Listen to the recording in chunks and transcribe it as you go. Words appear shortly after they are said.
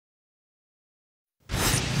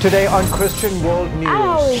Today on Christian World News. I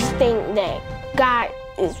always think that God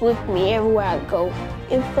is with me everywhere I go.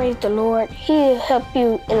 And praise the Lord, He'll help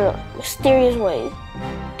you in a mysterious way.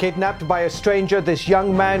 Kidnapped by a stranger, this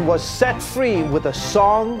young man was set free with a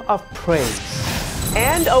song of praise.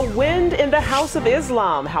 And a wind in the house of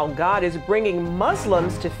Islam, how God is bringing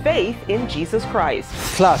Muslims to faith in Jesus Christ.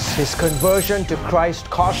 Plus, his conversion to Christ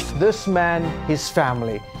cost this man his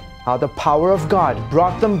family. How the power of God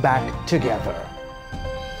brought them back together.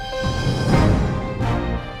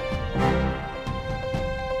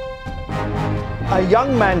 A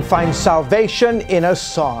young man finds salvation in a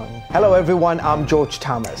song. Hello everyone, I'm George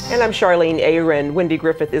Thomas. And I'm Charlene Aaron. Wendy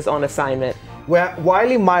Griffith is on assignment. Where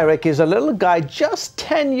Wiley Myrick is a little guy just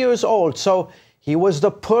 10 years old, so he was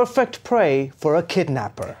the perfect prey for a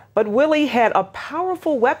kidnapper. But Willie had a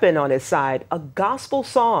powerful weapon on his side, a gospel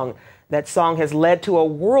song. That song has led to a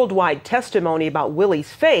worldwide testimony about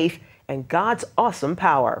Willie's faith and God's awesome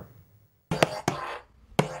power.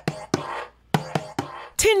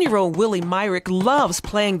 10-year-old Willie Myrick loves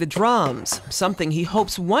playing the drums, something he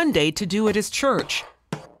hopes one day to do at his church.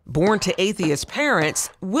 Born to atheist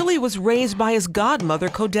parents, Willie was raised by his godmother,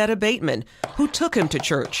 Codetta Bateman, who took him to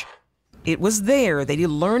church. It was there that he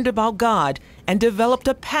learned about God and developed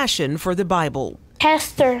a passion for the Bible.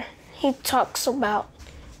 Pastor, he talks about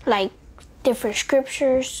like different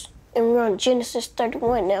scriptures, and we're on Genesis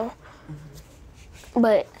 31 now.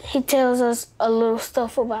 But he tells us a little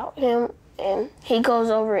stuff about him, and he goes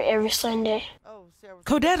over it every Sunday.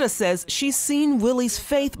 Codetta says she's seen Willie's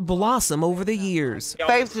faith blossom over the years.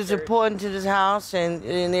 Faith is important to this house and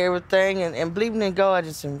everything, and believing in God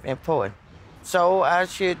is important. So I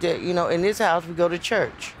should, in this house we go to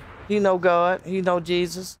church. He know God, he know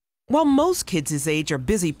Jesus. While most kids his age are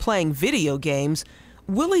busy playing video games,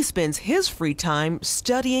 Willie spends his free time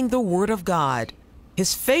studying the Word of God.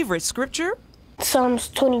 His favorite scripture? Psalms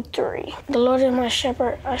 23. The Lord is my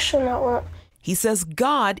shepherd, I shall not want. He says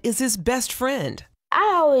God is his best friend.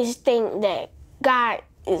 I always think that God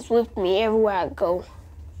is with me everywhere I go.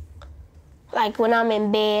 Like when I'm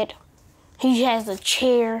in bed, he has a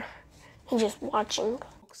chair, he's just watching.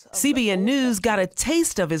 CBN News got a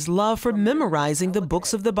taste of his love for memorizing the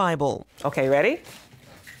books of the Bible. Okay, ready?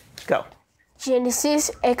 Go. Genesis,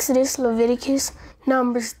 Exodus, Leviticus,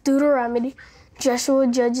 Numbers, Deuteronomy, Joshua,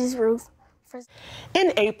 Judges, Ruth.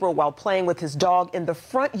 In April, while playing with his dog in the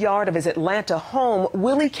front yard of his Atlanta home,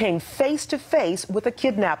 Willie came face to face with a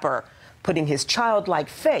kidnapper, putting his childlike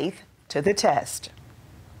faith to the test.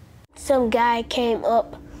 Some guy came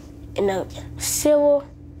up in a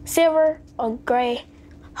silver or gray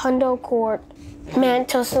Honda Accord. Man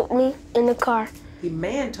tussled me in the car. The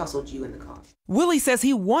man tussled you in the car. Willie says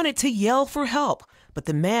he wanted to yell for help, but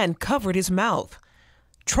the man covered his mouth.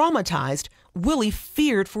 Traumatized, Willie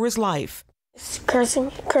feared for his life.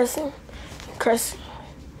 Cursing.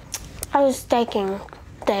 I was thinking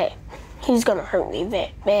that he's gonna hurt me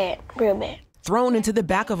bad, real bad. Thrown into the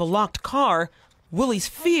back of a locked car, Willie's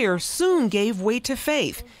fear soon gave way to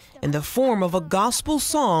faith in the form of a gospel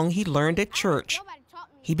song he learned at church.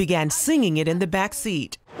 He began singing it in the back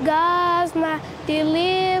seat. God's my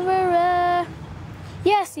deliverer.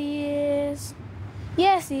 Yes, he is.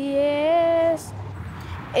 Yes, he is.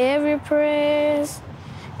 Every praise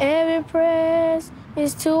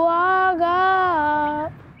is to our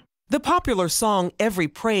God. The popular song Every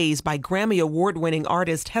Praise by Grammy Award-winning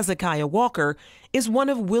artist Hezekiah Walker is one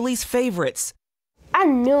of Willie's favorites. I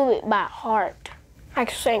knew it by heart. I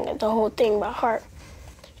could sing it, the whole thing by heart.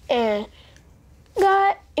 And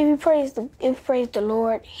God, if you praise the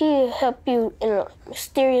Lord, He'll help you in a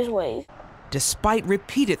mysterious way. Despite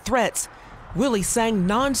repeated threats, Willie sang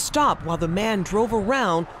non-stop while the man drove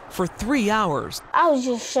around for 3 hours. I was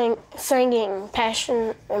just singing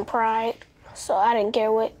passion and pride, so I didn't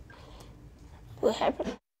care what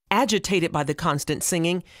happened. Agitated by the constant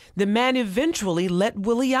singing, the man eventually let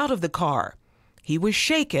Willie out of the car. He was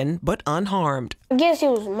shaken but unharmed. I guess he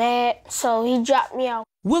was mad, so he dropped me out.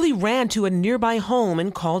 Willie ran to a nearby home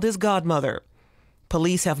and called his godmother.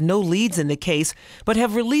 Police have no leads in the case, but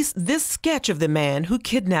have released this sketch of the man who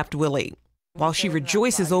kidnapped Willie. While she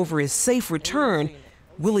rejoices over his safe return,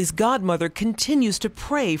 Willie's godmother continues to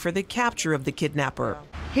pray for the capture of the kidnapper.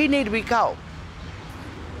 He need to be caught.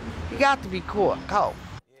 He got to be caught.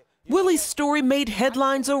 Willie's story made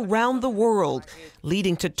headlines around the world,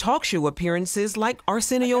 leading to talk show appearances like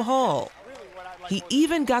Arsenio Hall. He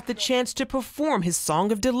even got the chance to perform his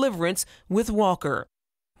song of deliverance with Walker.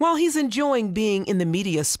 While he's enjoying being in the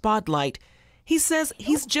media spotlight, he says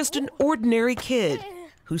he's just an ordinary kid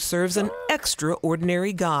who serves an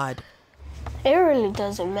extraordinary God. It really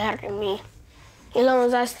doesn't matter to me. As long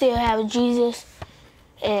as I still have Jesus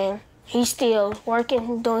and he's still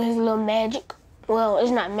working, doing his little magic. Well,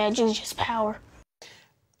 it's not magic, it's just power.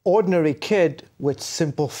 Ordinary kid with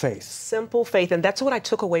simple faith. Simple faith. And that's what I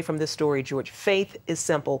took away from this story, George. Faith is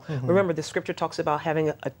simple. Remember, the scripture talks about having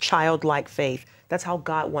a childlike faith. That's how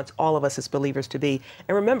God wants all of us as believers to be.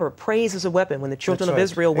 And remember, praise is a weapon. When the children of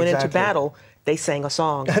Israel went into battle, they sang a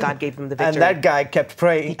song. God gave them the victory. And that guy kept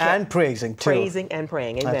praying and praising too. Praising and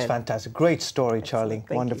praying. Amen. That's fantastic. Great story, Charlie.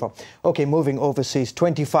 Wonderful. Okay, moving overseas.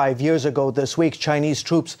 25 years ago this week, Chinese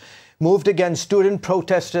troops moved against student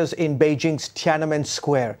protesters in Beijing's Tiananmen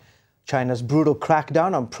Square. China's brutal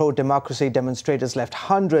crackdown on pro-democracy demonstrators left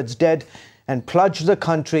hundreds dead and plunged the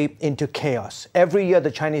country into chaos. Every year, the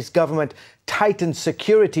Chinese government tightens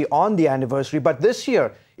security on the anniversary, but this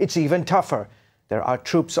year, it's even tougher. There are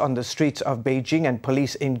troops on the streets of Beijing and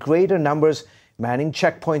police in greater numbers manning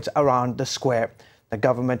checkpoints around the square. The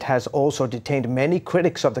government has also detained many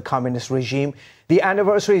critics of the communist regime. The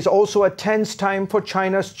anniversary is also a tense time for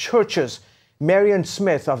China's churches. Marian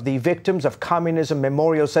Smith of the Victims of Communism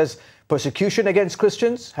Memorial says persecution against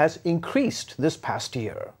Christians has increased this past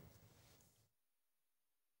year.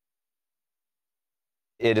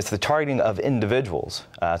 It is the targeting of individuals.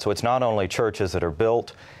 So it's not only churches that are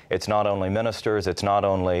built, it's not only ministers, it's not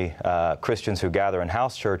only Christians who gather in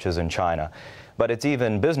house churches in China, but it's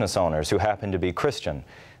even business owners who happen to be Christian.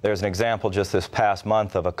 There's an example just this past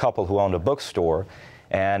month of a couple who owned a bookstore,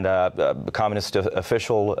 and a communist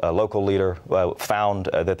official, a local leader, found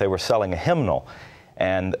that they were selling a hymnal.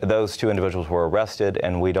 And those two individuals were arrested,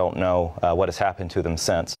 and we don't know what has happened to them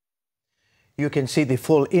since. You can see the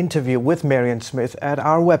full interview with Marian Smith at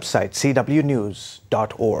our website,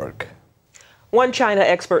 cwnews.org. One China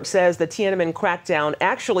expert says the Tiananmen crackdown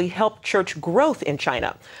actually helped church growth in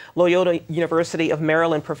China. Loyola University of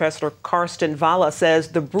Maryland professor Karsten Valla says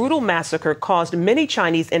the brutal massacre caused many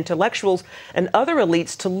Chinese intellectuals and other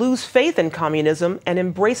elites to lose faith in communism and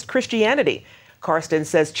embrace Christianity. Karsten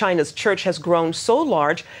says China's church has grown so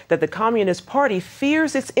large that the Communist Party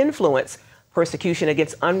fears its influence. Persecution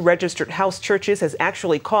against unregistered house churches has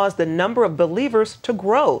actually caused the number of believers to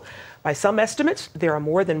grow. By some estimates, there are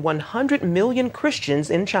more than 100 million Christians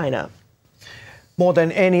in China. More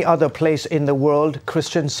than any other place in the world,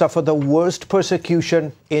 Christians suffer the worst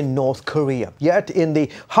persecution in North Korea. Yet in the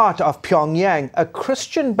heart of Pyongyang, a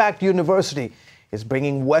Christian-backed university is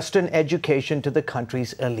bringing Western education to the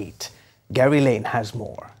country's elite. Gary Lane has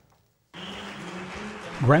more.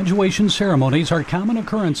 Graduation ceremonies are common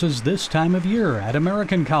occurrences this time of year at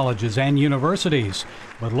American colleges and universities.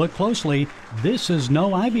 But look closely, this is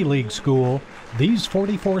no Ivy League school. These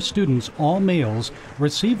 44 students, all males,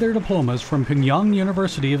 received their diplomas from Pyongyang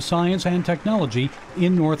University of Science and Technology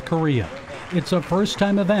in North Korea. It's a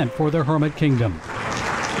first-time event for the Hermit Kingdom.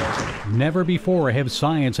 Never before have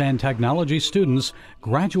science and technology students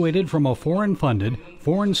graduated from a foreign-funded,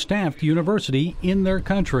 foreign-staffed university in their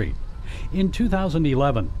country. In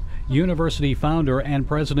 2011, university founder and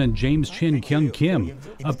president James Chin Kyung Kim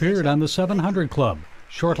appeared on the 700 Club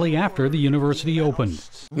shortly after the university opened.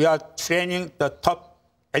 We are training the top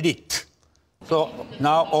elite. So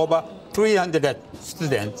now over 300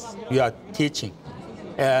 students we are teaching.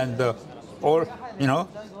 And this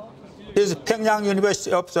Pyongyang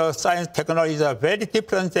University of Science and Technology is very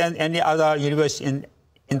different than any other university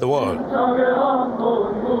in the world.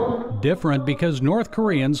 Different because North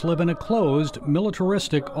Koreans live in a closed,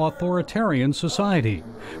 militaristic, authoritarian society.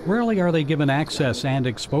 Rarely are they given access and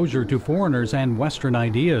exposure to foreigners and Western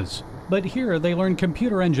ideas. But here they learn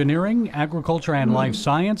computer engineering, agriculture and life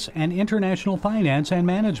science, and international finance and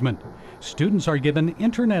management. Students are given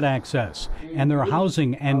internet access, and their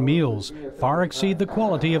housing and meals far exceed the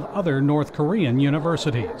quality of other North Korean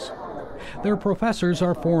universities. Their professors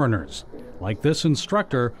are foreigners, like this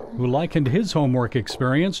instructor who likened his homework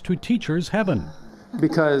experience to teacher's heaven.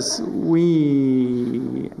 Because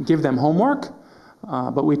we give them homework,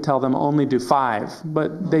 but we tell them only do 5,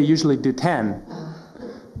 but they usually do 10.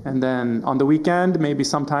 And then on the weekend, maybe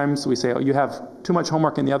sometimes we say, oh, you have too much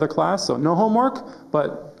homework in the other class, so no homework,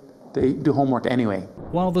 but they do homework anyway.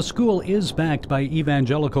 While the school is backed by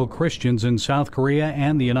evangelical Christians in South Korea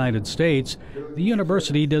and the United States, the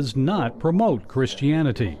university does not promote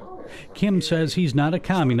Christianity. Kim says he's not a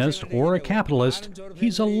communist or a capitalist,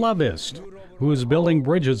 he's a loveist who is building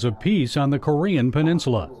bridges of peace on the Korean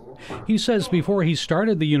peninsula. He says before he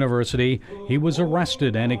started the university, he was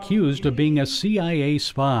arrested and accused of being a CIA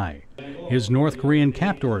spy. His North Korean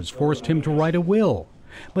captors forced him to write a will,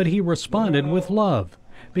 but he responded with love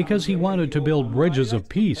because he wanted to build bridges of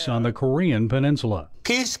peace on the Korean peninsula.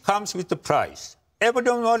 Peace comes with the price.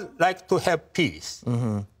 Everyone would like to have peace.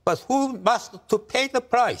 But who must to pay the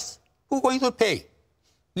price? Who's going to pay?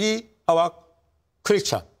 we, our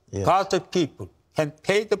Christian, God's people, can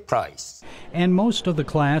pay the price. And most of the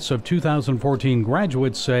class of 2014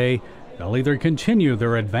 graduates say they'll either continue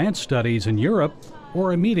their advanced studies in Europe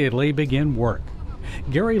or immediately begin work.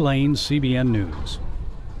 Gary Lane, CBN News.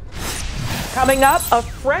 Coming up, a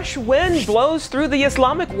fresh wind blows through the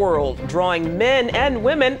Islamic world, drawing men and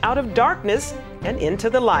women out of darkness and into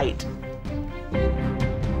the light.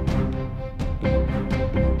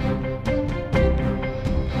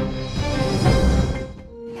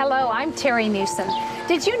 Hello, I'm Terry Newsom.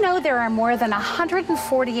 Did you know there are more than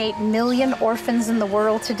 148 million orphans in the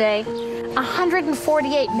world today?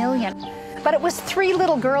 148 million. But it was 3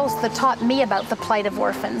 little girls that taught me about the plight of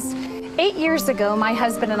orphans. 8 years ago, my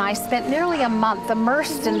husband and I spent nearly a month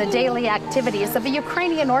immersed in the daily activities of a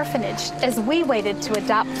Ukrainian orphanage as we waited to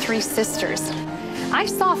adopt 3 sisters. I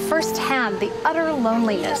saw firsthand the utter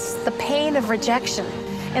loneliness, the pain of rejection,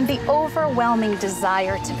 and the overwhelming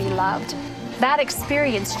desire to be loved. That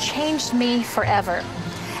experience changed me forever.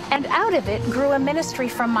 And out of it grew a ministry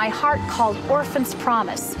from my heart called Orphans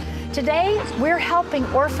Promise. Today, we're helping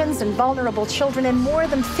orphans and vulnerable children in more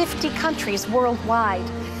than 50 countries worldwide.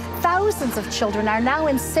 Thousands of children are now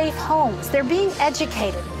in safe homes. They're being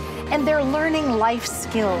educated, and they're learning life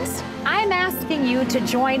skills. I'm asking you to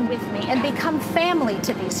join with me and become family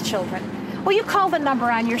to these children. Will you call the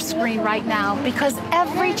number on your screen right now? Because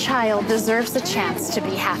every child deserves a chance to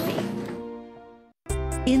be happy.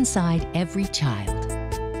 Inside every child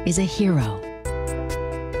is a hero,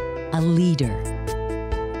 a leader,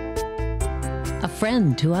 a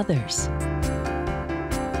friend to others,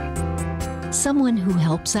 someone who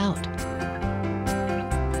helps out,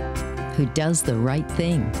 who does the right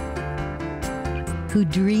thing, who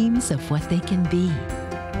dreams of what they can be,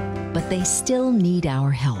 but they still need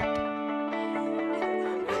our help.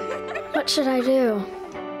 What should I do?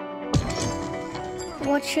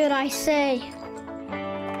 What should I say?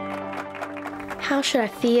 How should I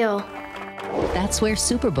feel? That's where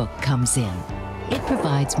Superbook comes in. It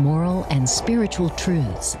provides moral and spiritual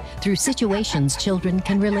truths through situations children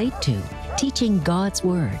can relate to, teaching God's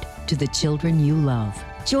Word to the children you love.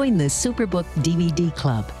 Join the Superbook DVD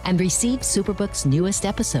Club and receive Superbook's newest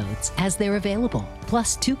episodes as they're available,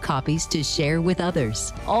 plus 2 copies to share with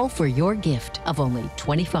others, all for your gift of only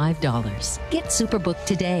 $25. Get Superbook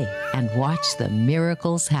today and watch the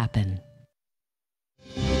miracles happen.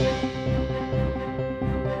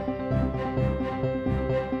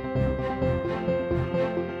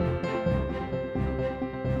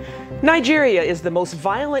 Nigeria is the most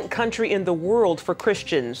violent country in the world for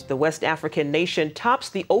Christians. The West African nation tops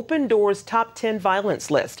the Open Doors Top 10 violence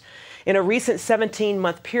list. In a recent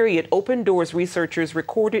 17-month period, Open Doors researchers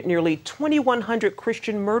recorded nearly 2,100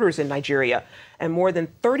 Christian murders in Nigeria and more than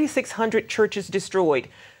 3,600 churches destroyed.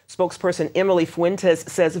 Spokesperson Emily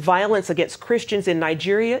Fuentes says violence against Christians in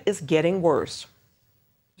Nigeria is getting worse.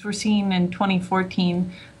 We're seeing in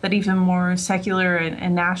 2014 that even more secular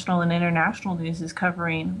and national and international news is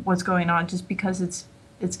covering what's going on, just because it's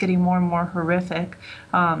getting more and more horrific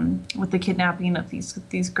with the kidnapping of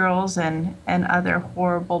these girls and other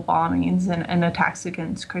horrible bombings and attacks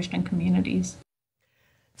against Christian communities.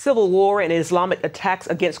 Civil war and Islamic attacks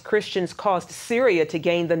against Christians caused Syria to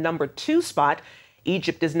gain the number 2 spot.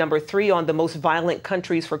 Egypt is number 3 on the most violent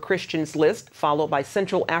countries for Christians list, followed by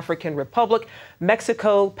Central African Republic,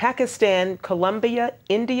 Mexico, Pakistan, Colombia,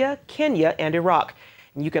 India, Kenya, and Iraq.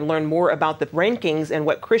 And you can learn more about the rankings and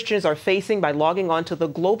what Christians are facing by logging on to the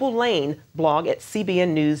Global Lane blog at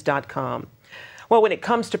cbnnews.com. Well, when it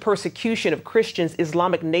comes to persecution of Christians,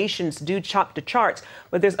 Islamic nations do chop the charts,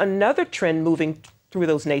 but there's another trend moving through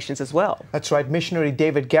those nations as well. That's right. Missionary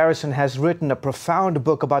David Garrison has written a profound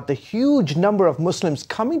book about the huge number of Muslims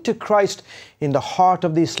coming to Christ in the heart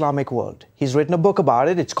of the Islamic world. He's written a book about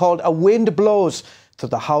it. It's called A Wind Blows Through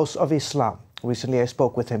the House of Islam. Recently, I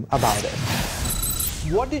spoke with him about it.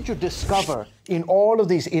 What did you discover in all of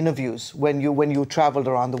these interviews when you traveled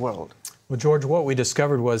around the world? Well, George, what we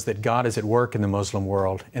discovered was that God is at work in the Muslim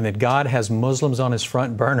world, and that God has Muslims on his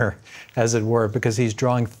front burner, as it were, because he's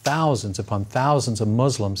drawing thousands upon thousands of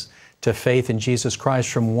Muslims to faith in Jesus Christ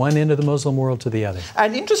from one end of the Muslim world to the other.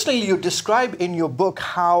 And interestingly, you describe in your book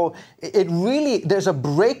how there's a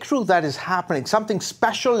breakthrough that is happening. Something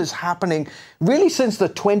special is happening really since the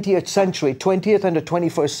 20th century, 20th and the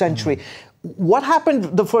 21st century. What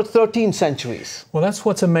happened the first 13 centuries? Well, that's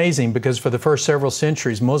what's amazing, because for the first several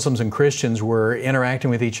centuries, Muslims and Christians were interacting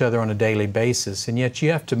with each other on a daily basis. And yet you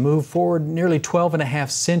have to move forward nearly 12 and a half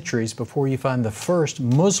centuries before you find the first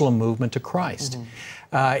Muslim movement to Christ.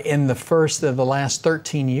 In the last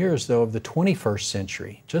 13 years, though, of the 21st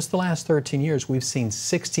century, just the last 13 years, we've seen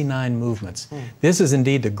 69 movements. This is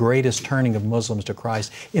indeed the greatest turning of Muslims to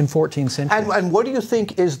Christ in 14 centuries. And what do you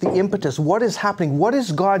think is the impetus? What is happening? What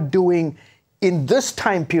is God doing in this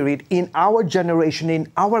time period, in our generation,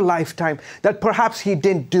 in our lifetime, that perhaps He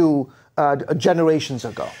didn't do generations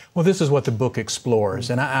ago? Well, this is what the book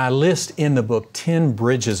explores. And I list in the book 10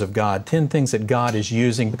 bridges of God, 10 things that God is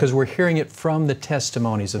using, because we're hearing it from the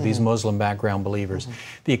testimonies of these Muslim background believers.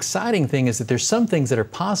 The exciting thing is that there's some things that are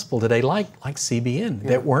possible today, like CBN,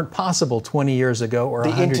 that weren't possible 20 years ago or 100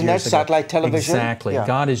 years ago. The internet, satellite television. Exactly.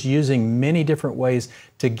 God is using many different ways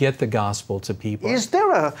to get the gospel to people. Is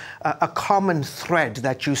there a common thread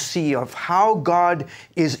that you see of how God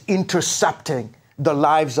is intercepting the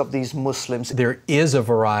lives of these Muslims? There is a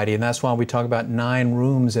variety, and that's why we talk about 9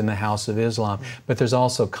 rooms in the house of Islam. But there's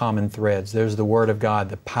also common threads. There's the Word of God,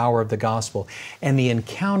 the power of the gospel, and the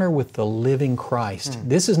encounter with the living Christ.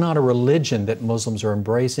 This is not a religion that Muslims are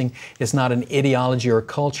embracing. It's not an ideology or a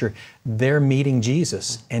culture. They're meeting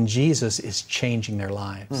Jesus, and Jesus is changing their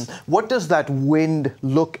lives. What does that wind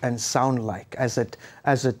look and sound like as it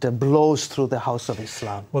blows through the house of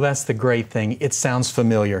Islam? Well, that's the great thing. It sounds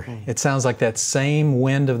familiar. It sounds like that same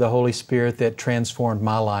wind of the Holy Spirit that transformed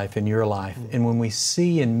my life and your life. And when we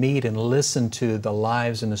see and meet and listen to the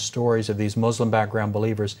lives and the stories of these Muslim background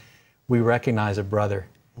believers, we recognize a brother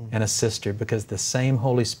and a sister, because the same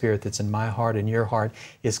Holy Spirit that's in my heart and your heart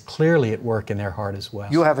is clearly at work in their heart as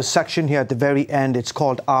well. You have a section here at the very end. It's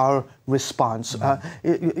called Our Response.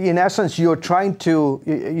 In essence, you're trying to,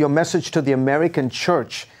 your message to the American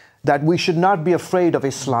church, that we should not be afraid of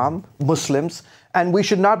Islam, Muslims, and we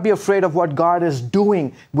should not be afraid of what God is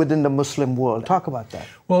doing within the Muslim world. Talk about that.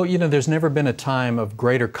 Well, you know, there's never been a time of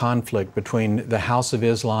greater conflict between the House of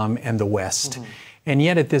Islam and the West. And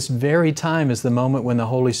yet at this very time is the moment when the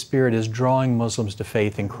Holy Spirit is drawing Muslims to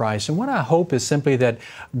faith in Christ. And what I hope is simply that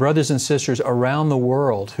brothers and sisters around the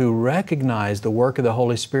world who recognize the work of the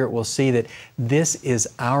Holy Spirit will see that this is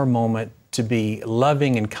our moment to be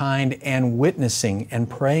loving and kind and witnessing and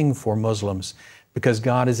praying for Muslims, because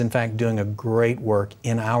God is in fact doing a great work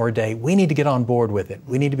in our day. We need to get on board with it.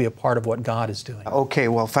 We need to be a part of what God is doing. Okay,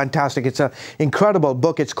 well, fantastic. It's an incredible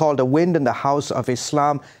book. It's called A Wind in the House of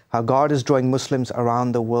Islam, How God is Drawing Muslims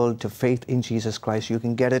Around the World to Faith in Jesus Christ. You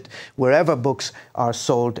can get it wherever books are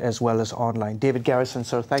sold, as well as online. David Garrison,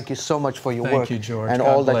 sir, thank you so much for your work. Thank you, George. And God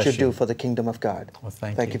all that bless you you. do for the kingdom of God. Well,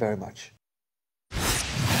 thank you very much.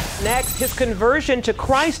 Next, his conversion to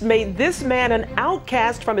Christ made this man an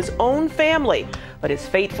outcast from his own family, but his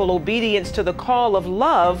faithful obedience to the call of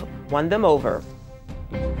love won them over.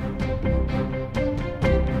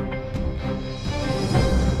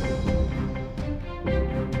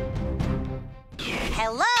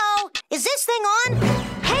 Hello? Is this thing on?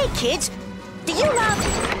 Hey, kids, do you love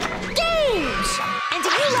games? And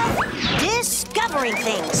do you love discovering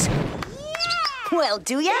things? Well,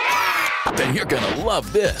 do ya? Then you're gonna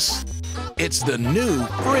love this. It's the new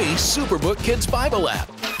free Superbook Kids Bible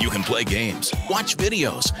app. You can play games, watch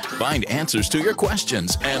videos, find answers to your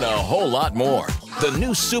questions, and a whole lot more. The new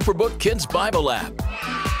Superbook Kids Bible app.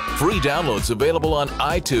 Free downloads available on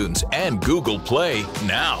iTunes and Google Play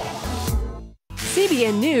now.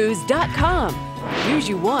 CBNnews.com. News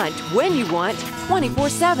you want, when you want,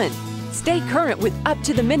 24/7. Stay current with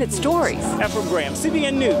up-to-the-minute stories. Ephraim Graham,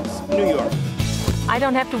 CBN News, New York. I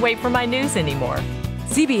don't have to wait for my news anymore.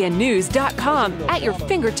 CBNnews.com at your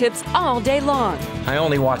fingertips all day long. I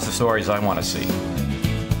only watch the stories I want to see.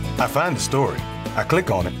 I find the story, I click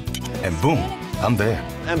on it, and boom, I'm there.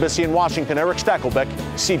 Embassy in Washington, Eric Stakelbeck,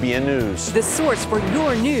 CBN News. The source for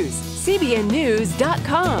your news,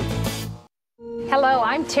 CBNnews.com. Hello,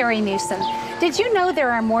 I'm Terry Newsom. Did you know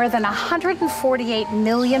there are more than 148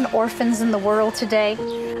 million orphans in the world today?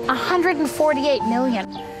 148 million.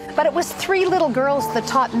 But it was 3 little girls that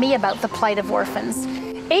taught me about the plight of orphans.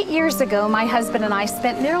 8 years ago, my husband and I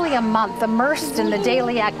spent nearly a month immersed in the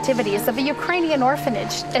daily activities of a Ukrainian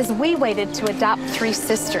orphanage as we waited to adopt 3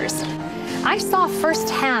 sisters. I saw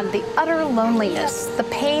firsthand the utter loneliness, the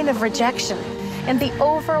pain of rejection, and the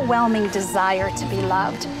overwhelming desire to be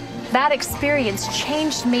loved. That experience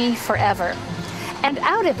changed me forever. And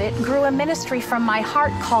out of it grew a ministry from my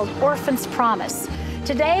heart called Orphans Promise.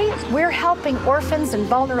 Today, we're helping orphans and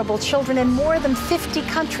vulnerable children in more than 50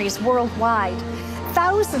 countries worldwide.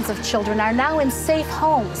 Thousands of children are now in safe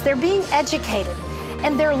homes. They're being educated,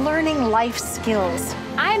 and they're learning life skills.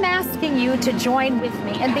 I'm asking you to join with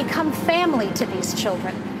me and become family to these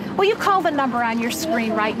children. Will you call the number on your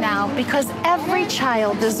screen right now? Because every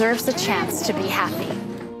child deserves a chance to be happy.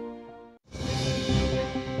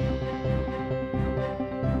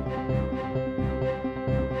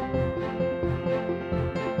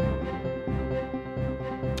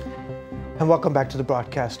 And welcome back to the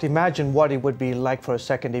broadcast. Imagine what it would be like for a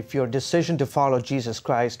second if your decision to follow Jesus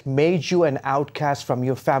Christ made you an outcast from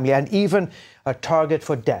your family and even a target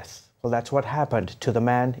for death. Well, that's what happened to the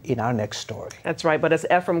man in our next story. That's right. But as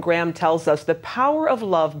Ephraim Graham tells us, the power of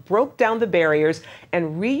love broke down the barriers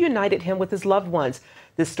and reunited him with his loved ones.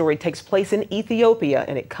 This story takes place in Ethiopia,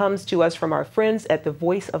 and it comes to us from our friends at the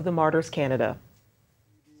Voice of the Martyrs Canada.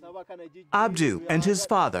 Abdu and his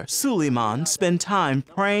father, Suleiman, spend time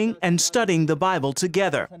praying and studying the Bible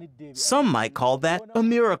together. Some might call that a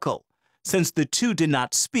miracle, since the two did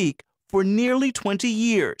not speak for nearly 20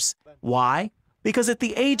 years. Why? Because at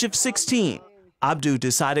the age of 16, Abdu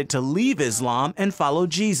decided to leave Islam and follow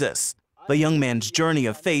Jesus. The young man's journey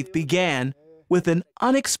of faith began with an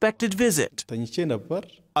unexpected visit.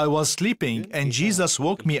 I was sleeping and Jesus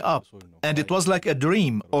woke me up, and it was like a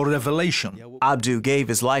dream or revelation. Abdu gave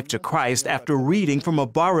his life to Christ after reading from a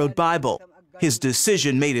borrowed Bible. His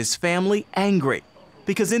decision made his family angry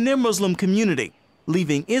because in their Muslim community,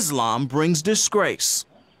 leaving Islam brings disgrace.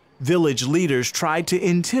 Village leaders tried to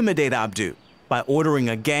intimidate Abdu by ordering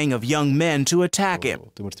a gang of young men to attack him.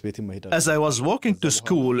 As I was walking to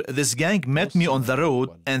school, this gang met me on the road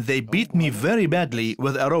and they beat me very badly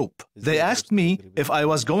with a rope. They asked me if I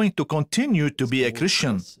was going to continue to be a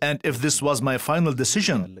Christian and if this was my final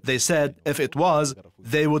decision. They said if it was,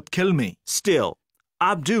 they would kill me. Still,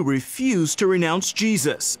 Abdu refused to renounce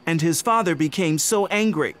Jesus, and his father became so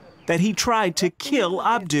angry that he tried to kill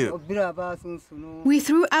Abdu. We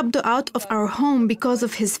threw Abdu out of our home because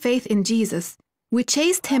of his faith in Jesus. We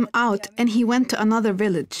chased him out and he went to another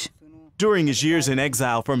village. During his years in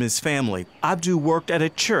exile from his family, Abdu worked at a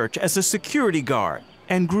church as a security guard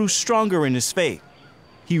and grew stronger in his faith.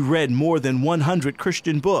 He read more than 100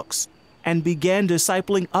 Christian books and began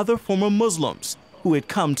discipling other former Muslims who had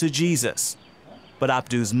come to Jesus. But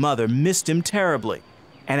Abdu's mother missed him terribly,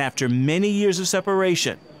 and after many years of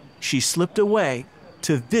separation, she slipped away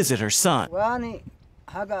to visit her son.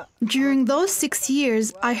 During those 6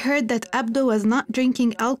 years, I heard that Abdu was not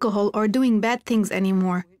drinking alcohol or doing bad things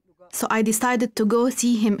anymore, so I decided to go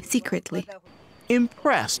see him secretly.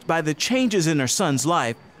 Impressed by the changes in her son's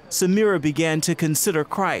life, Samira began to consider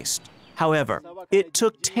Christ. However, it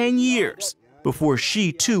took 10 years before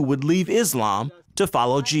she too would leave Islam to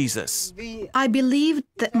follow Jesus. I believed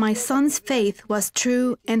that my son's faith was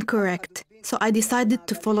true and correct, so I decided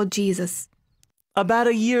to follow Jesus. About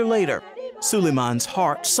a year later, Suleiman's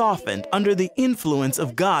heart softened under the influence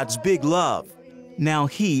of God's big love. Now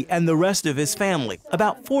he and the rest of his family,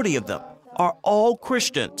 about 40 of them, are all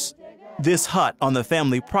Christians. This hut on the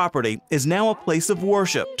family property is now a place of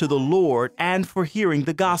worship to the Lord and for hearing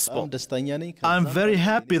the gospel. I'm very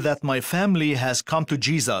happy that my family has come to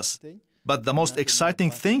Jesus. But the most exciting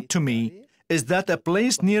thing to me is that a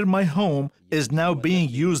place near my home is now being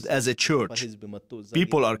used as a church.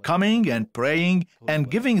 People are coming and praying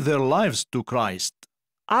and giving their lives to Christ.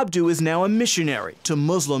 Abdu is now a missionary to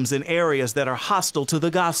Muslims in areas that are hostile to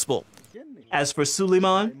the gospel. As for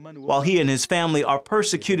Suleiman, while he and his family are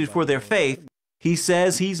persecuted for their faith, he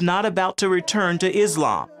says he's not about to return to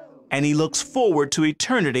Islam, and he looks forward to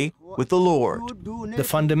eternity with the Lord. The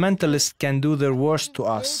fundamentalists can do their worst to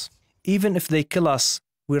us. Even if they kill us,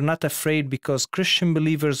 we're not afraid because Christian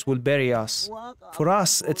believers will bury us. For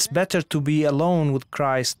us, it's better to be alone with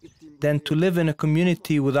Christ than to live in a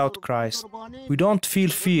community without Christ. We don't feel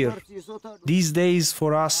fear. These days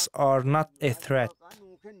for us are not a threat.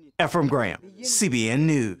 Ephraim Graham, CBN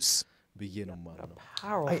News.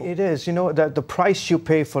 It is, you know, the price you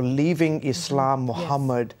pay for leaving Islam,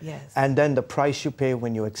 Muhammad, and then the price you pay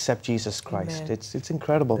when you accept Jesus Christ. It's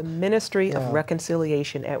incredible. The ministry of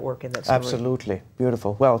reconciliation at work in that story. Absolutely.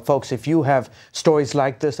 Beautiful. Well, folks, if you have stories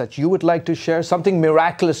like this that you would like to share, something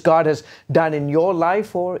miraculous God has done in your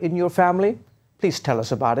life or in your family, please tell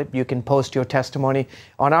us about it. You can post your testimony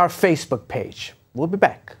on our Facebook page. We'll be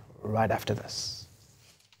back right after this.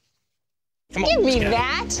 Give me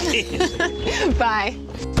that. Bye.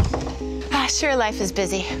 Sure, life is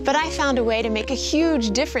busy, but I found a way to make a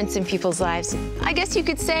huge difference in people's lives. I guess you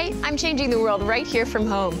could say I'm changing the world right here from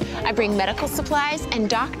home. I bring medical supplies and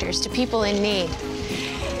doctors to people in need,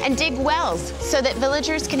 and dig wells so that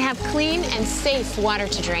villagers can have clean and safe water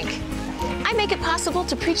to drink. I make it possible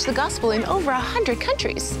to preach the gospel in over 100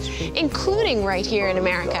 countries, including right here in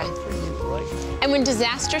America. And when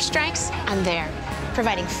disaster strikes, I'm there,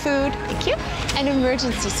 providing food, thank you, and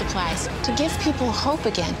emergency supplies to give people hope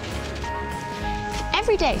again.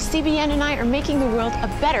 Every day, CBN and I are making the world a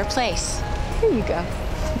better place. Here you go.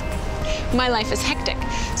 My life is hectic,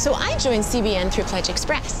 so I joined CBN through Pledge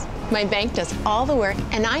Express. My bank does all the work,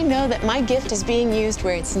 and I know that my gift is being used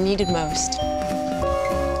where it's needed most.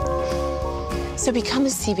 So become a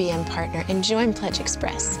CBN partner and join Pledge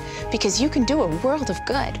Express, because you can do a world of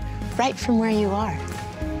good right from where you are.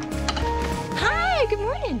 Hi, good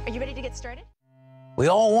morning. Are you ready to get started? We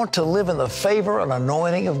all want to live in the favor and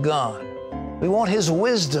anointing of God. We want His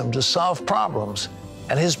wisdom to solve problems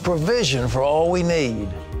and His provision for all we need.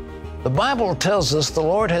 The Bible tells us the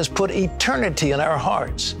Lord has put eternity in our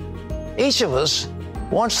hearts. Each of us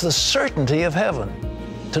wants the certainty of heaven,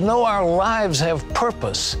 to know our lives have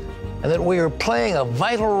purpose and that we are playing a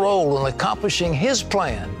vital role in accomplishing His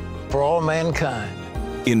plan for all mankind.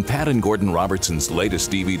 In Pat and Gordon Robertson's latest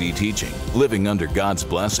DVD teaching, Living Under God's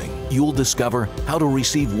Blessing, you'll discover how to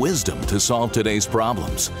receive wisdom to solve today's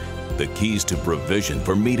problems, the keys to provision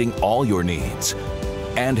for meeting all your needs,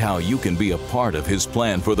 and how you can be a part of His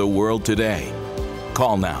plan for the world today.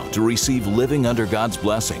 Call now to receive Living Under God's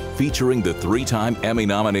Blessing, featuring the 3-time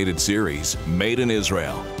Emmy-nominated series, Made in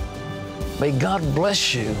Israel. May God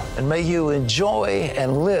bless you, and may you enjoy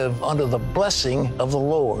and live under the blessing of the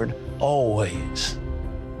Lord always.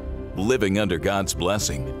 Living Under God's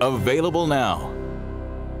Blessing, available now.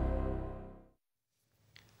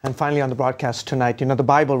 And finally on the broadcast tonight, the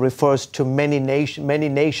Bible refers to many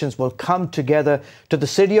nations will come together to the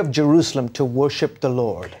city of Jerusalem to worship the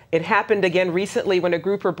Lord. It happened again recently when a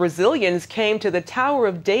group of Brazilians came to the Tower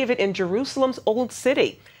of David in Jerusalem's Old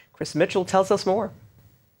City. Chris Mitchell tells us more.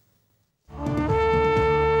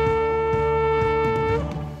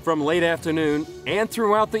 From late afternoon and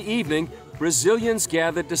throughout the evening, Brazilians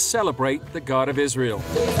gathered to celebrate the God of Israel.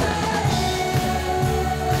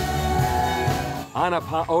 Ana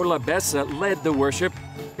Paola Bessa led the worship.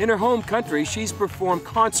 In her home country, she's performed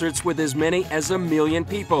concerts with as many as 1 million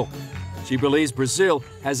people. She believes Brazil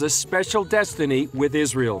has a special destiny with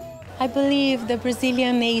Israel. I believe the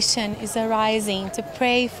Brazilian nation is arising to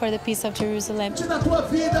pray for the peace of Jerusalem.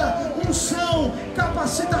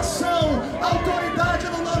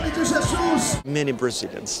 Many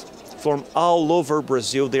Brazilians from all over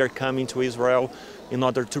Brazil, they are coming to Israel in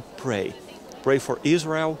order to pray. Pray for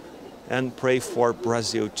Israel and pray for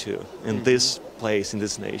Brazil too, in this place, in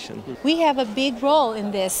this nation. We have a big role in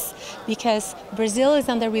this because Brazil is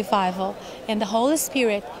under revival and the Holy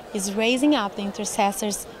Spirit is raising up the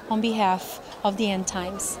intercessors on behalf of the end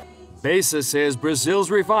times. Bessa says Brazil's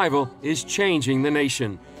revival is changing the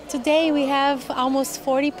nation. Today we have almost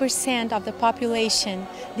 40% of the population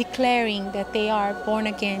declaring that they are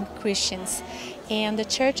born-again Christians. And the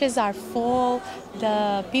churches are full,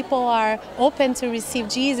 the people are open to receive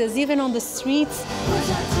Jesus, even on the streets.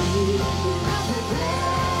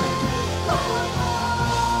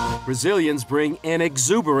 Brazilians bring an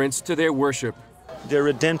exuberance to their worship. The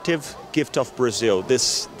redemptive gift of Brazil,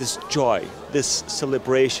 this joy, this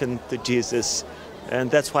celebration to Jesus,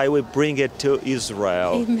 and that's why we bring it to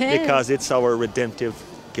Israel. Amen. Because it's our redemptive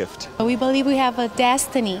gift. We believe we have a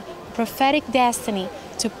destiny, prophetic destiny,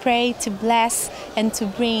 to pray, to bless, and to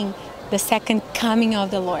bring the second coming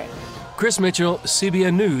of the Lord. Chris Mitchell,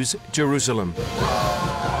 CBN News, Jerusalem.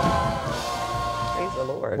 Praise the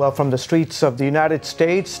Lord. Well, from the streets of the United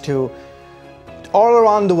States to all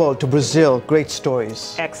around the world, to Brazil, great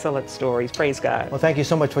stories. Excellent stories. Praise God. Well, thank you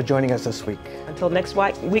so much for joining us this week. Until next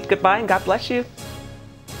week, goodbye and God bless you.